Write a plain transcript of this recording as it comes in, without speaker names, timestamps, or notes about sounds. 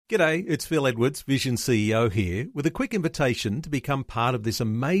G'day, it's Phil Edwards, Vision CEO here, with a quick invitation to become part of this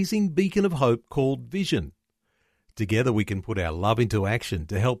amazing beacon of hope called Vision. Together we can put our love into action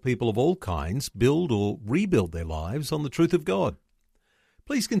to help people of all kinds build or rebuild their lives on the truth of God.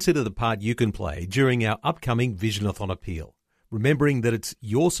 Please consider the part you can play during our upcoming Visionathon appeal, remembering that it's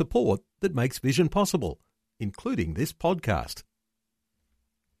your support that makes Vision possible, including this podcast.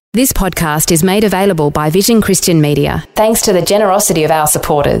 This podcast is made available by Vision Christian Media, thanks to the generosity of our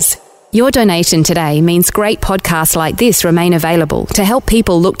supporters. Your donation today means great podcasts like this remain available to help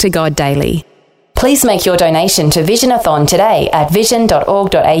people look to God daily. Please make your donation to Visionathon today at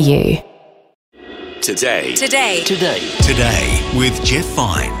vision.org.au. Today with Jeff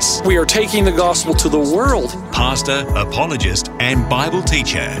Vines. We are taking the gospel to the world. Pastor, apologist, and Bible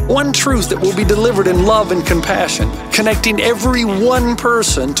teacher. One truth that will be delivered in love and compassion, connecting every one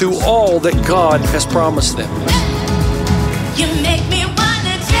person to all that God has promised them. You make me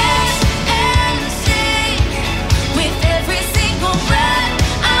wanna dance and sing with every single breath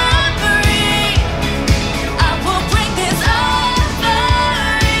I breathe. I will bring this offering.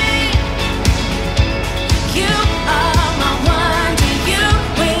 You are my wonder, you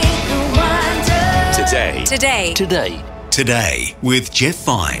bring the wonder. Today with Jeff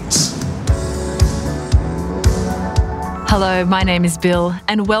Vines. Hello, my name is Bill,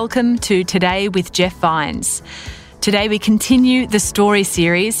 and welcome to Today with Jeff Vines. Today we continue the story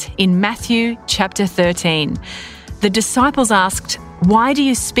series in Matthew chapter 13. The disciples asked, "Why do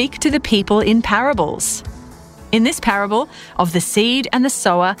you speak to the people in parables?" In this parable of the seed and the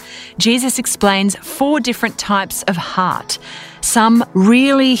sower, Jesus explains 4 different types of heart. Some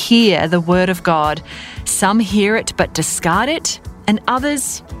really hear the word of God, some hear it but discard it, and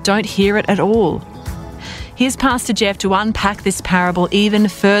others don't hear it at all. Here's Pastor Jeff to unpack this parable even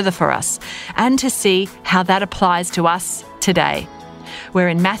further for us and to see how that applies to us today. We're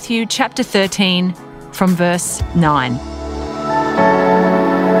in Matthew chapter 13 from verse 9.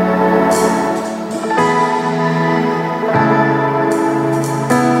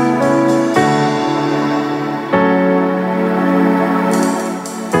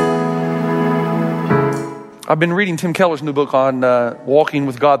 I've been reading Tim Keller's new book on walking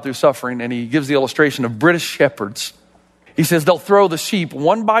with God through suffering, and he gives the illustration of British shepherds. He says they'll throw the sheep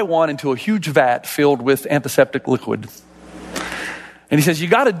one by one into a huge vat filled with antiseptic liquid. And he says, you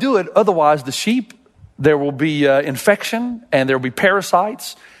got to do it, otherwise the sheep, there will be infection and there will be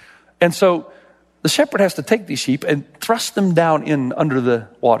parasites. And so the shepherd has to take these sheep and thrust them down in under the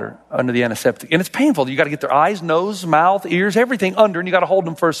water, under the antiseptic. And it's painful. You got to get their eyes, nose, mouth, ears, everything under, and you got to hold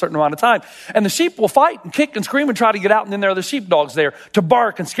them for a certain amount of time. And the sheep will fight and kick and scream and try to get out, and then there are the sheepdogs there to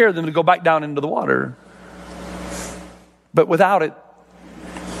bark and scare them to go back down into the water. But without it,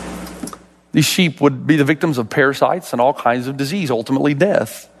 these sheep would be the victims of parasites and all kinds of disease, ultimately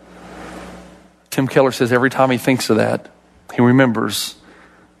death. Tim Keller says every time he thinks of that, he remembers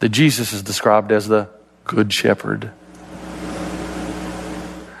that Jesus is described as the Good Shepherd.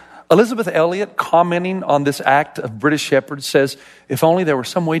 Elizabeth Elliot, commenting on this act of British shepherds, says, if only there were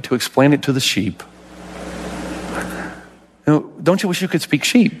some way to explain it to the sheep. Don't you wish you could speak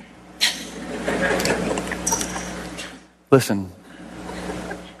sheep? Listen,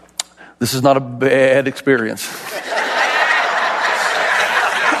 this is not a bad experience.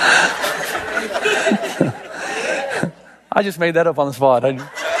 I just made that up on the spot.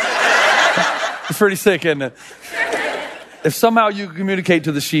 It's pretty sick, isn't it? If somehow you communicate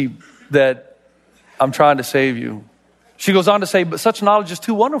to the sheep that I'm trying to save you. She goes on to say, but such knowledge is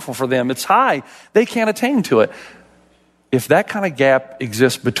too wonderful for them. It's high. They can't attain to it. If that kind of gap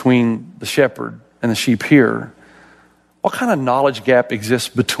exists between the shepherd and the sheep here, what kind of knowledge gap exists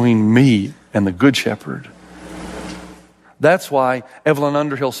between me and the Good Shepherd? That's why Evelyn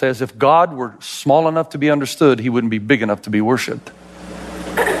Underhill says, if God were small enough to be understood, he wouldn't be big enough to be worshiped.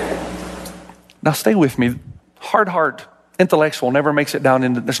 Now stay with me. Hard heart, intellectual, never makes it down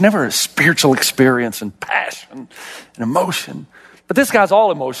into, there's never a spiritual experience and passion and emotion. But this guy's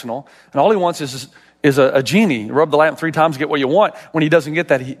all emotional, and all he wants is a genie. Rub the lamp 3 times, get what you want. When he doesn't get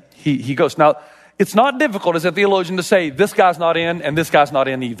that, he goes. Now, it's not difficult as a theologian to say, this guy's not in and this guy's not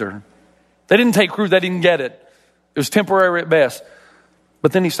in either. They didn't take root, they didn't get it. It was temporary at best.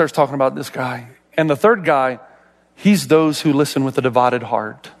 But then he starts talking about this guy. And the third guy, he's those who listen with a divided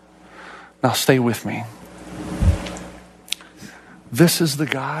heart. Now stay with me. This is the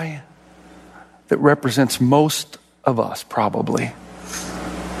guy that represents most of us, probably.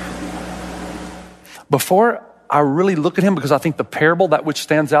 Before I really look at him, because I think the parable, that which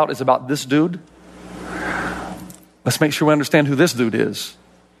stands out, is about this dude, let's make sure we understand who this dude is.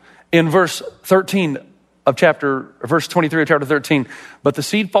 In verse 13, of verse 23 of chapter 13. But the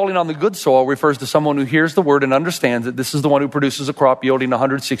seed falling on the good soil refers to someone who hears the word and understands it. This is the one who produces a crop yielding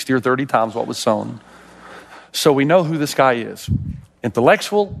 160 or 30 times what was sown. So we know who this guy is.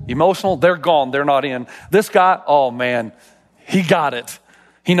 Intellectual, emotional, they're gone. They're not in. This guy, oh man, he got it.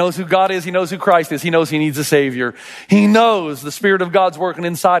 He knows who God is. He knows who Christ is. He knows he needs a Savior. He knows the Spirit of God's working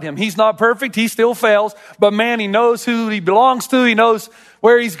inside him. He's not perfect. He still fails. But man, he knows who he belongs to. He knows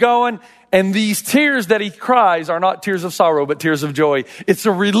where he's going. And these tears that he cries are not tears of sorrow, but tears of joy. It's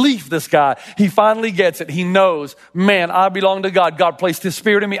a relief, this guy. He finally gets it. He knows, man, I belong to God. God placed his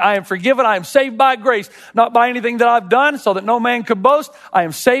Spirit in me. I am forgiven. I am saved by grace, not by anything that I've done so that no man could boast. I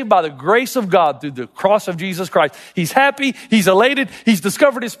am saved by the grace of God through the cross of Jesus Christ. He's happy. He's elated. He's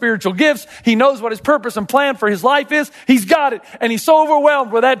discovered his spiritual gifts. He knows what his purpose and plan for his life is. He's got it. And he's so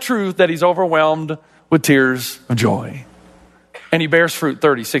overwhelmed with that truth that he's overwhelmed with tears of joy. And he bears fruit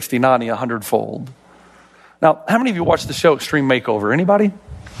 30, 60, 90, 100-fold. Now, how many of you watched the show Extreme Makeover? Anybody?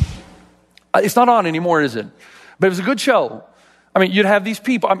 It's not on anymore, is it? But it was a good show. I mean, you'd have these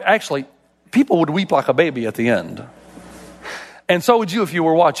people. Actually, people would weep like a baby at the end. And so would you if you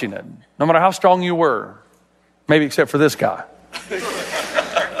were watching it, no matter how strong you were. Maybe except for this guy.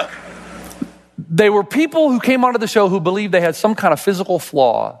 They were people who came onto the show who believed they had some kind of physical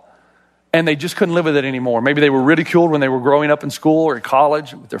flaw. And they just couldn't live with it anymore. Maybe they were ridiculed when they were growing up in school or at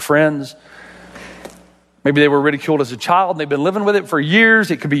college with their friends. Maybe they were ridiculed as a child and they've been living with it for years.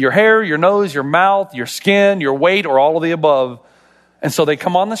 It could be your hair, your nose, your mouth, your skin, your weight, or all of the above. And so they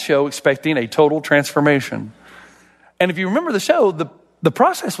come on the show expecting a total transformation. And if you remember the show, the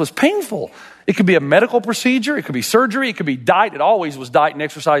process was painful. It could be a medical procedure. It could be surgery. It could be diet. It always was diet and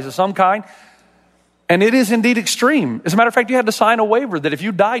exercise of some kind. And it is indeed extreme. As a matter of fact, you had to sign a waiver that if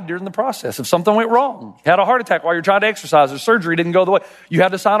you died during the process, if something went wrong, you had a heart attack while you're trying to exercise or surgery didn't go the way, you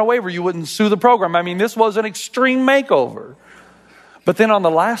had to sign a waiver. You wouldn't sue the program. I mean, this was an extreme makeover. But then on the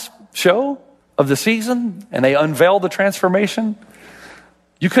last show of the season, and they unveiled the transformation,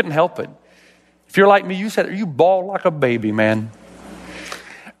 you couldn't help it. If you're like me, you bawled like a baby, man.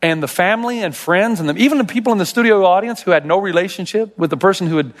 And the family and friends and even the people in the studio audience who had no relationship with the person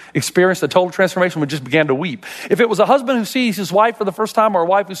who had experienced a total transformation would just begin to weep. If it was a husband who sees his wife for the first time or a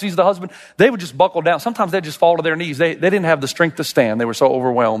wife who sees the husband, they would just buckle down. Sometimes they'd just fall to their knees. They didn't have the strength to stand. They were so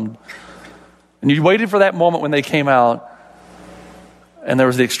overwhelmed. And you waited for that moment when they came out and there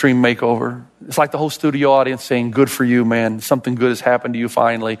was the extreme makeover. It's like the whole studio audience saying, good for you, man. Something good has happened to you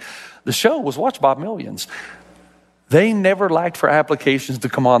finally. The show was watched by millions. They never lacked for applications to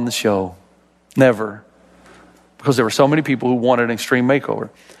come on the show. Never. Because there were so many people who wanted an extreme makeover.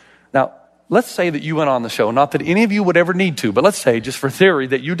 Now, let's say that you went on the show. Not that any of you would ever need to, but let's say, just for theory,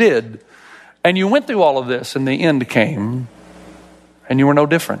 that you did. And you went through all of this and the end came and you were no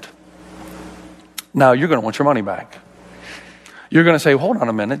different. Now, you're going to want your money back. You're going to say, hold on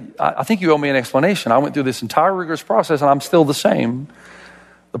a minute. I think you owe me an explanation. I went through this entire rigorous process and I'm still the same.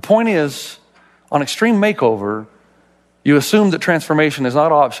 The point is, on extreme makeover, you assume that transformation is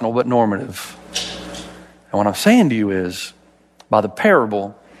not optional, but normative. And what I'm saying to you is, by the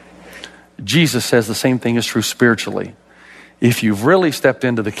parable, Jesus says the same thing is true spiritually. If you've really stepped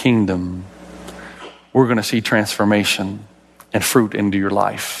into the kingdom, we're going to see transformation and fruit into your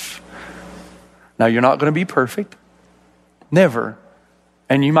life. Now, you're not going to be perfect. Never.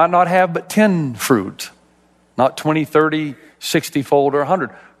 And you might not have but 10 fruit. Not 20, 30, 60-fold, or 100.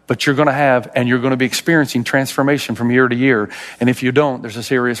 But you're going to have, and you're going to be experiencing transformation from year to year. And if you don't, there's a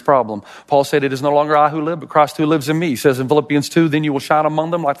serious problem. Paul said, it is no longer I who live, but Christ who lives in me. He says in Philippians 2, then you will shine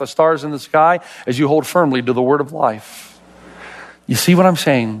among them like the stars in the sky as you hold firmly to the word of life. You see what I'm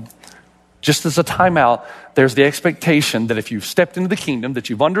saying? Just as a timeout, there's the expectation that if you've stepped into the kingdom, that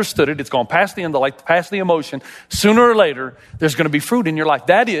you've understood it, it's gone past the intellect, past the emotion, sooner or later, there's going to be fruit in your life.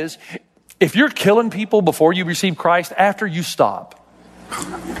 That is, if you're killing people before you receive Christ, after you stop.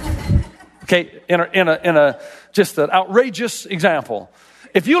 Okay, in a just an outrageous example.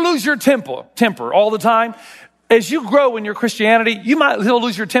 If you lose your temper all the time, as you grow in your Christianity, you might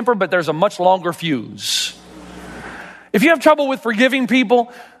lose your temper, but there's a much longer fuse. If you have trouble with forgiving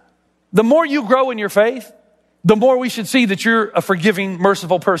people, the more you grow in your faith, the more we should see that you're a forgiving,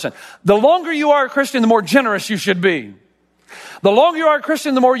 merciful person. The longer you are a Christian, the more generous you should be. The longer you are a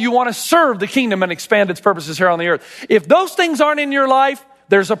Christian, the more you want to serve the kingdom and expand its purposes here on the earth. If those things aren't in your life,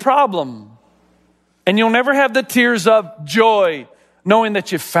 there's a problem. And you'll never have the tears of joy knowing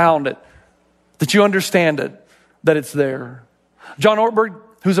that you found it, that you understand it, that it's there. John Ortberg,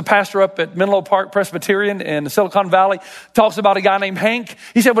 who's a pastor up at Menlo Park Presbyterian in Silicon Valley, talks about a guy named Hank.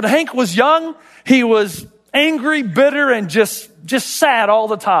 He said when Hank was young, he was angry, bitter, and just sad all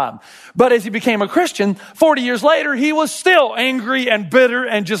the time. But as he became a Christian, 40 years later, he was still angry and bitter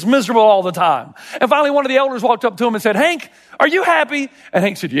and just miserable all the time. And finally, one of the elders walked up to him and said, "Hank, are you happy?" And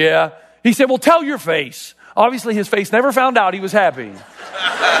Hank said, "Yeah." He said, "Well, tell your face." Obviously, his face never found out he was happy.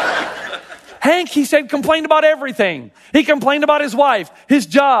 Hank, he said, complained about everything. He complained about his wife, his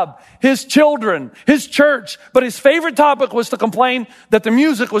job, his children, his church. But his favorite topic was to complain that the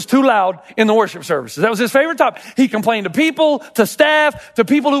music was too loud in the worship services. That was his favorite topic. He complained to people, to staff, to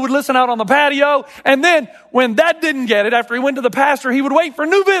people who would listen out on the patio. And then when that didn't get it, after he went to the pastor, he would wait for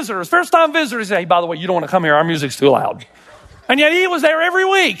new visitors, first-time visitors. He'd say, "Hey, by the way, you don't want to come here. Our music's too loud." And yet he was there every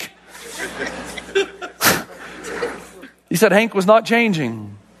week. He said Hank was not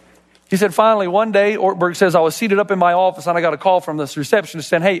changing. He said, finally, one day, Ortberg says, I was seated up in my office and I got a call from this receptionist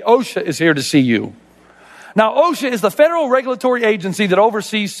saying, "Hey, OSHA is here to see you." Now, OSHA is the federal regulatory agency that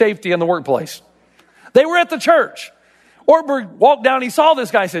oversees safety in the workplace. They were at the church. Ortberg walked down, he saw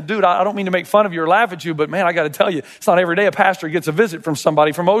this guy, said, "Dude, I don't mean to make fun of you or laugh at you, but man, I got to tell you, it's not every day a pastor gets a visit from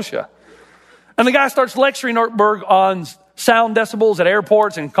somebody from OSHA." And the guy starts lecturing Ortberg on sound decibels at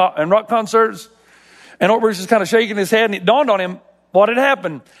airports and rock concerts. And Ortberg's just kind of shaking his head, and it dawned on him what had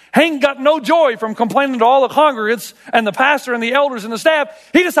happened. Hank got no joy from complaining to all the congregants and the pastor and the elders and the staff.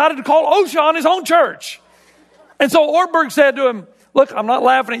 He decided to call OSHA on his own church. And so Ortberg said to him, "Look, I'm not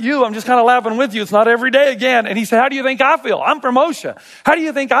laughing at you. I'm just kind of laughing with you. It's not every day again." And he said, "How do you think I feel? I'm from OSHA. How do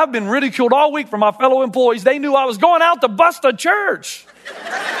you think I've been ridiculed all week from my fellow employees? They knew I was going out to bust a church."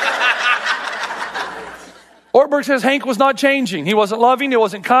 Ortberg says Hank was not changing. He wasn't loving. He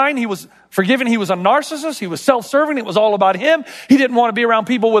wasn't kind. He was forgiving. He was a narcissist. He was self-serving. It was all about him. He didn't want to be around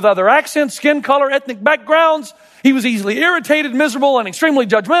people with other accents, skin color, ethnic backgrounds. He was easily irritated, miserable, and extremely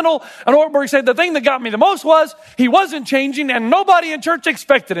judgmental. And Ortberg said the thing that got me the most was he wasn't changing, and nobody in church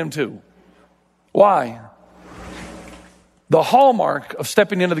expected him to. Why? The hallmark of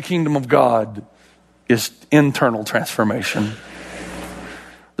stepping into the kingdom of God is internal transformation.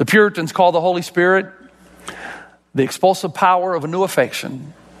 The Puritans call the Holy Spirit the expulsive power of a new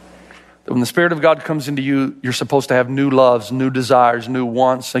affection. That when the Spirit of God comes into you, you're supposed to have new loves, new desires, new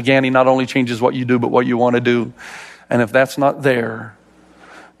wants. Again, He not only changes what you do, but what you want to do. And if that's not there,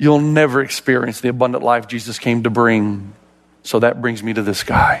 you'll never experience the abundant life Jesus came to bring. So that brings me to this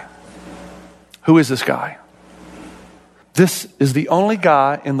guy. Who is this guy? This is the only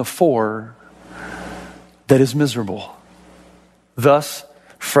guy in the four that is miserable. Thus,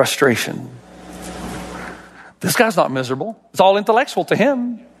 frustration. This guy's not miserable. It's all intellectual to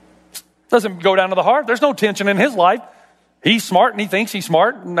him. Doesn't go down to the heart. There's no tension in his life. He's smart and he thinks he's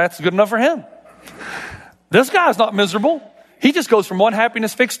smart, and that's good enough for him. This guy's not miserable. He just goes from one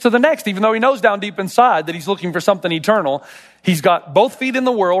happiness fix to the next, even though he knows down deep inside that he's looking for something eternal. He's got both feet in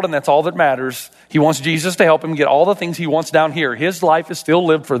the world, and that's all that matters. He wants Jesus to help him get all the things he wants down here. His life is still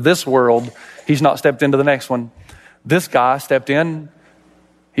lived for this world. He's not stepped into the next one. This guy stepped in.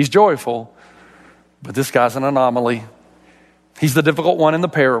 He's joyful. But this guy's an anomaly. He's the difficult one in the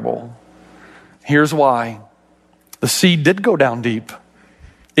parable. Here's why. The seed did go down deep.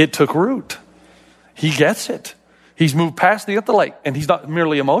 It took root. He gets it. He's moved past the intellect, and he's not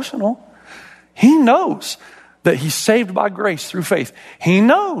merely emotional. He knows that he's saved by grace through faith. He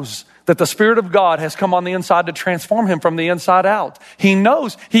knows that the Spirit of God has come on the inside to transform him from the inside out. He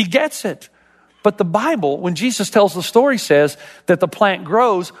knows. He gets it. But the Bible, when Jesus tells the story, says that the plant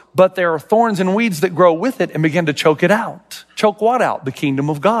grows, but there are thorns and weeds that grow with it and begin to choke it out. Choke what out? The kingdom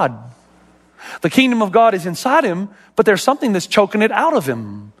of God. The kingdom of God is inside him, but there's something that's choking it out of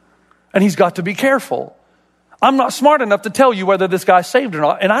him. And he's got to be careful. I'm not smart enough to tell you whether this guy's saved or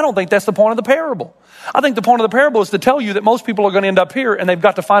not, and I don't think that's the point of the parable. I think the point of the parable is to tell you that most people are going to end up here, and they've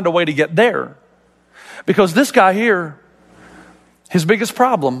got to find a way to get there. Because this guy here, his biggest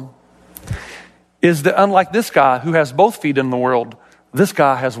problem is that unlike this guy who has both feet in the world, this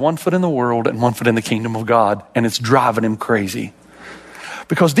guy has 1 foot in the world and 1 foot in the kingdom of God, and it's driving him crazy.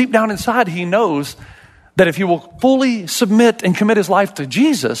 Because deep down inside, he knows that if he will fully submit and commit his life to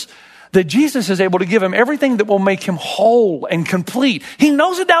Jesus, that Jesus is able to give him everything that will make him whole and complete. He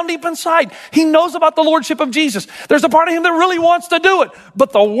knows it down deep inside. He knows about the lordship of Jesus. There's a part of him that really wants to do it,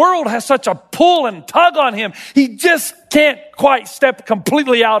 but the world has such a pull and tug on him. He just can't quite step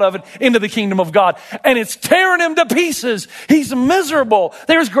completely out of it into the kingdom of God. And it's tearing him to pieces. He's miserable.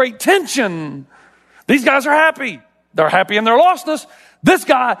 There's great tension. These guys are happy. They're happy in their lostness. This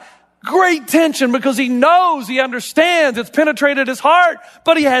guy, great tension because he knows, he understands, it's penetrated his heart,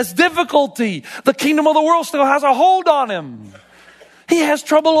 but he has difficulty. The kingdom of the world still has a hold on him. He has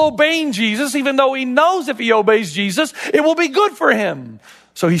trouble obeying Jesus, even though he knows if he obeys Jesus, it will be good for him.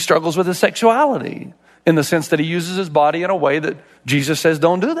 So he struggles with his sexuality. in the sense that he uses his body in a way that Jesus says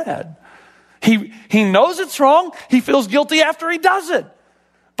don't do that. He knows it's wrong. He feels guilty after he does it.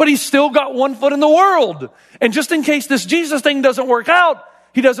 But he's still got one foot in the world. And just in case this Jesus thing doesn't work out,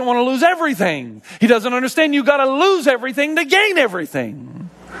 he doesn't want to lose everything. He doesn't understand you got to lose everything to gain everything.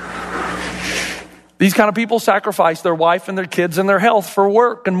 These kind of people sacrifice their wife and their kids and their health for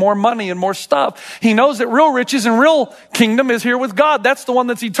work and more money and more stuff. He knows that real riches and real kingdom is here with God. That's the one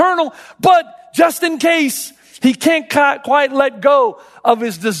that's eternal. But just in case, he can't quite let go of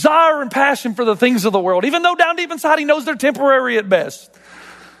his desire and passion for the things of the world, even though down deep inside he knows they're temporary at best.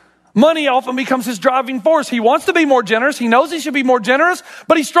 Money often becomes his driving force. He wants to be more generous. He knows he should be more generous,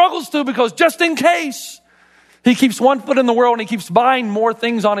 but he struggles to because just in case, he keeps one foot in the world and he keeps buying more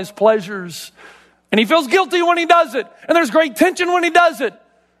things on his pleasures. And he feels guilty when he does it. And there's great tension when he does it.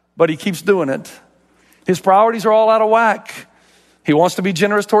 But he keeps doing it. His priorities are all out of whack. He wants to be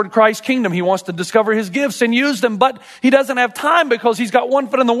generous toward Christ's kingdom. He wants to discover his gifts and use them. But he doesn't have time because he's got one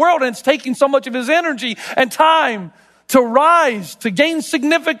foot in the world and it's taking so much of his energy and time to rise, to gain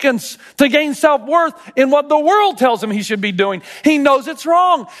significance, to gain self-worth in what the world tells him he should be doing. He knows it's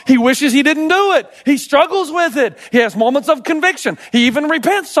wrong. He wishes he didn't do it. He struggles with it. He has moments of conviction. He even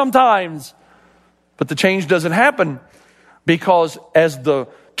repents sometimes. But the change doesn't happen because as the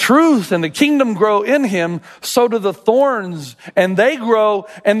truth and the kingdom grow in him, so do the thorns, and they grow,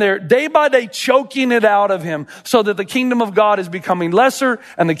 and they're day by day choking it out of him, so that the kingdom of God is becoming lesser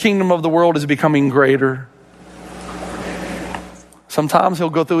and the kingdom of the world is becoming greater. Sometimes he'll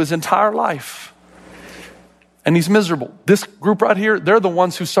go through his entire life and he's miserable. This group right here, they're the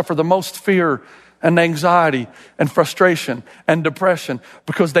ones who suffer the most fear and anxiety and frustration and depression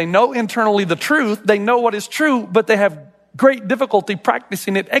because they know internally the truth. They know what is true, but they have great difficulty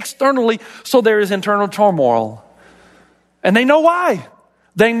practicing it externally, so there is internal turmoil. And they know why.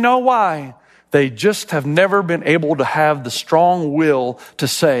 They know why. They just have never been able to have the strong will to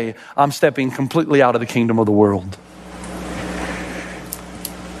say, I'm stepping completely out of the kingdom of the world.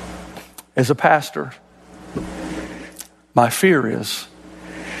 As a pastor, my fear is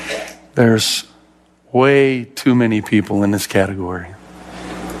there's way too many people in this category.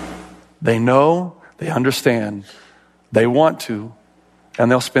 They know, they understand, they want to,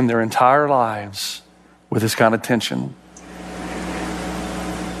 and they'll spend their entire lives with this kind of tension.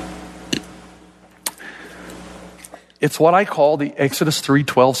 It's what I call the Exodus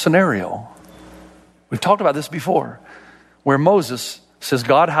 3:12 scenario. We've talked about this before, where Moses says,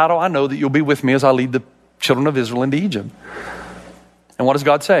 God, how do I know that you'll be with me as I lead the children of Israel into Egypt? And what does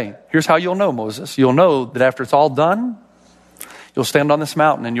God say? Here's how you'll know, Moses. You'll know that after it's all done, you'll stand on this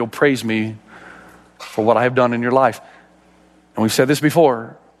mountain and you'll praise me for what I have done in your life. And we've said this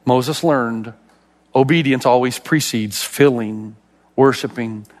before. Moses learned obedience always precedes feeling,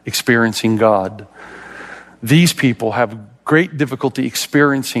 worshiping, experiencing God. These people have great difficulty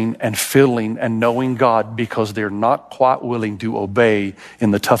experiencing and feeling and knowing God because they're not quite willing to obey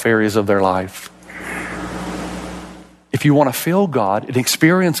in the tough areas of their life. If you want to feel God and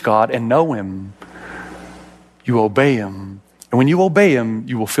experience God and know Him, you obey Him. And when you obey Him,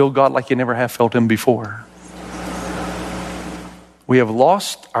 you will feel God like you never have felt Him before. We have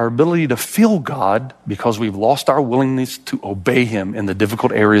lost our ability to feel God because we've lost our willingness to obey Him in the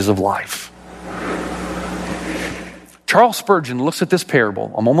difficult areas of life. Charles Spurgeon looks at this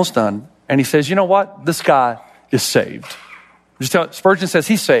parable, I'm almost done, and he says, you know what? This guy is saved. Spurgeon says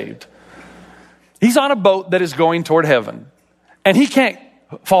he's saved. He's on a boat that is going toward heaven, and he can't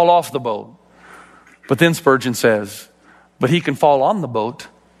fall off the boat. But then Spurgeon says, but he can fall on the boat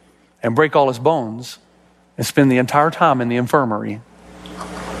and break all his bones and spend the entire time in the infirmary.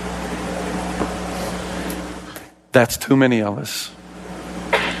 That's too many of us.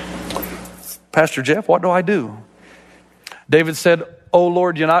 Pastor Jeff, what do I do? David said, O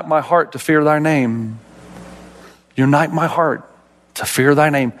Lord, unite my heart to fear thy name. Unite my heart to fear thy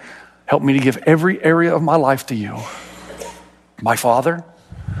name. Help me to give every area of my life to you. My father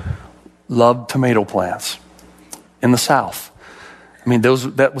loved tomato plants in the South. I mean,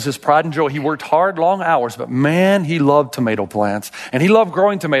 that was his pride and joy. He worked hard, long hours, but man, he loved tomato plants. And he loved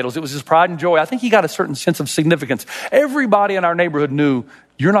growing tomatoes. It was his pride and joy. I think he got a certain sense of significance. Everybody in our neighborhood knew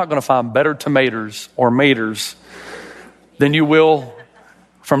you're not going to find better tomatoes or maters than you will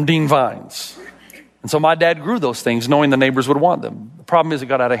from Dean Vines. And so my dad grew those things knowing the neighbors would want them. The problem is it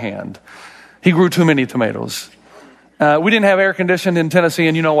got out of hand. He grew too many tomatoes. We didn't have air conditioning in Tennessee,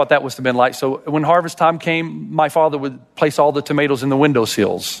 and you know what that must have been like. So when harvest time came, my father would place all the tomatoes in the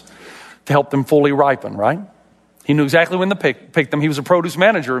windowsills to help them fully ripen, right? He knew exactly when to pick them. He was a produce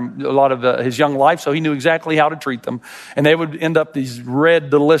manager a lot of his young life, so he knew exactly how to treat them. And they would end up these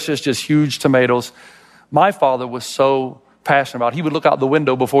red, delicious, just huge tomatoes. My father was so passionate about it. He would look out the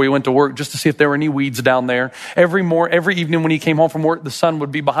window before he went to work just to see if there were any weeds down there. Every evening when he came home from work, the sun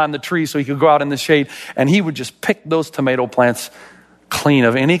would be behind the tree so he could go out in the shade, and he would just pick those tomato plants clean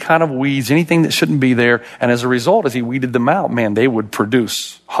of any kind of weeds, anything that shouldn't be there. And as a result, as he weeded them out, man, they would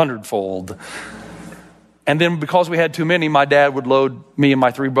produce 100-fold. And then because we had too many, my dad would load me and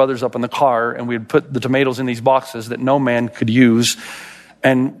my 3 brothers up in the car, and we'd put the tomatoes in these boxes that no man could use.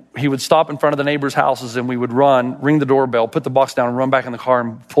 And he would stop in front of the neighbors' houses, and we would run, ring the doorbell, put the box down, and run back in the car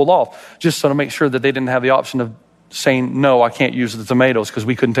and pull off, just so to make sure that they didn't have the option of saying, no, I can't use the tomatoes, because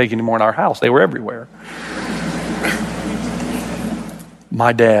we couldn't take any more in our house. They were everywhere.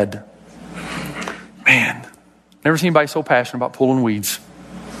 My dad, man, never seen anybody so passionate about pulling weeds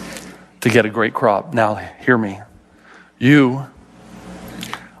to get a great crop. Now, hear me. You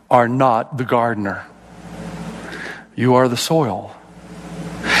are not the gardener. You are the soil.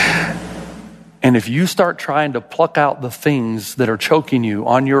 And if you start trying to pluck out the things that are choking you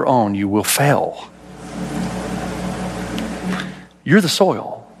on your own, you will fail. You're the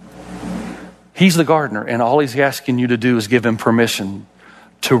soil. He's the gardener, and all he's asking you to do is give him permission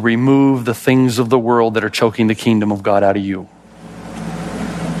to remove the things of the world that are choking the kingdom of God out of you.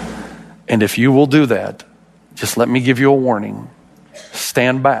 And if you will do that, just let me give you a warning.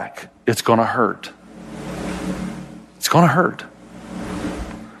 Stand back. It's going to hurt. It's going to hurt.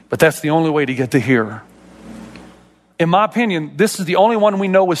 But that's the only way to get to here. In my opinion, this is the only one we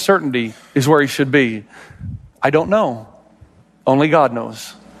know with certainty is where he should be. I don't know. Only God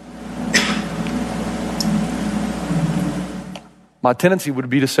knows. My tendency would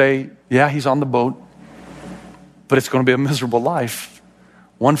be to say, yeah, he's on the boat, but it's going to be a miserable life.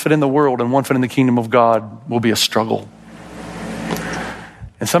 1 foot in the world and 1 foot in the kingdom of God will be a struggle.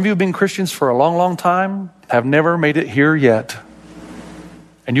 And some of you have been Christians for a long, long time, have never made it here yet.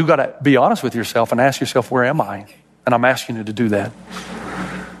 And you've got to be honest with yourself and ask yourself, where am I? And I'm asking you to do that.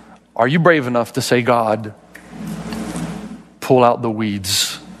 Are you brave enough to say, God, pull out the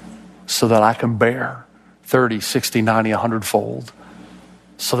weeds so that I can bear 30, 60, 90, 100-fold,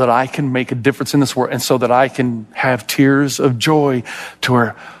 so that I can make a difference in this world, and so that I can have tears of joy to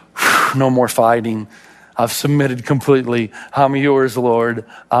where no more fighting. I've submitted completely. I'm yours, Lord.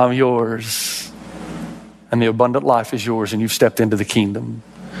 I'm yours. And the abundant life is yours, and you've stepped into the kingdom.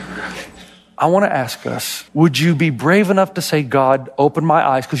 I want to ask us, would you be brave enough to say, God, open my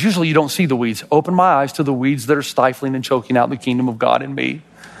eyes? Because usually you don't see the weeds. Open my eyes to the weeds that are stifling and choking out the kingdom of God in me.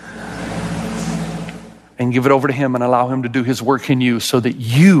 And give it over to him and allow him to do his work in you so that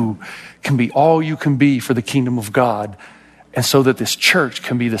you can be all you can be for the kingdom of God, and so that this church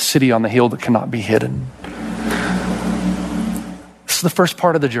can be the city on the hill that cannot be hidden. This is the first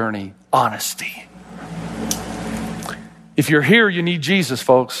part of the journey, honesty. If you're here, you need Jesus,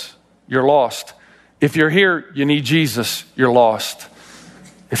 folks. You're lost. If you're here, you need Jesus. You're lost.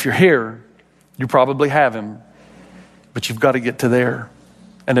 If you're here, you probably have him, but you've got to get to there.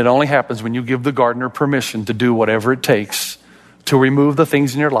 And it only happens when you give the gardener permission to do whatever it takes to remove the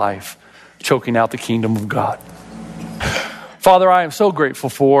things in your life choking out the kingdom of God. Father, I am so grateful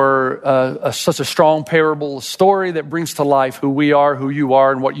for such a strong parable, a story that brings to life who we are, who you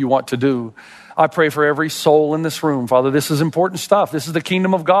are, and what you want to do. I pray for every soul in this room, Father. This is important stuff. This is the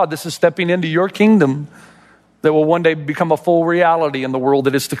kingdom of God. This is stepping into your kingdom that will one day become a full reality in the world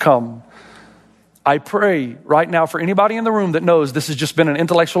that is to come. I pray right now for anybody in the room that knows this has just been an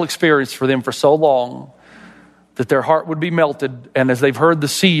intellectual experience for them for so long, that their heart would be melted, and as they've heard the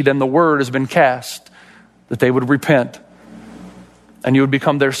seed and the word has been cast, that they would repent and you would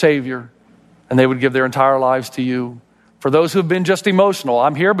become their Savior, and they would give their entire lives to you. For those who have been just emotional,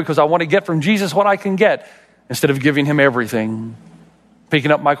 I'm here because I want to get from Jesus what I can get, instead of giving him everything, picking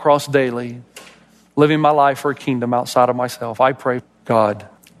up my cross daily, living my life for a kingdom outside of myself. I pray, God,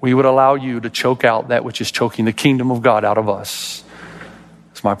 we would allow you to choke out that which is choking the kingdom of God out of us.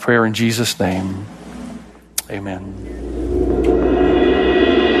 It's my prayer in Jesus' name. Amen.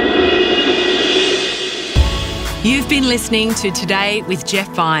 You've been listening to Today with Jeff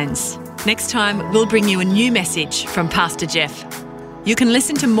Vines. Next time, we'll bring you a new message from Pastor Jeff. You can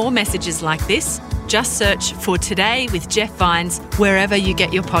listen to more messages like this. Just search for Today with Jeff Vines wherever you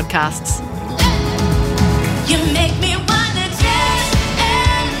get your podcasts. You make me wanna dance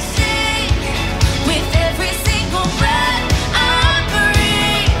and sing with every single breath I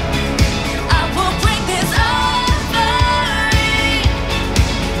breathe. I will bring this offering.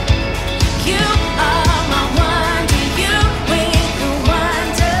 You are my wonder. You bring the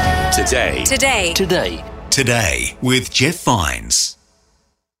wonder. Today with Jeff Vines.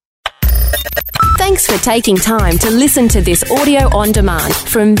 Thanks for taking time to listen to this audio on demand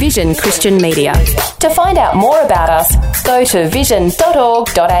from Vision Christian Media. To find out more about us, go to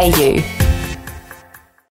vision.org.au.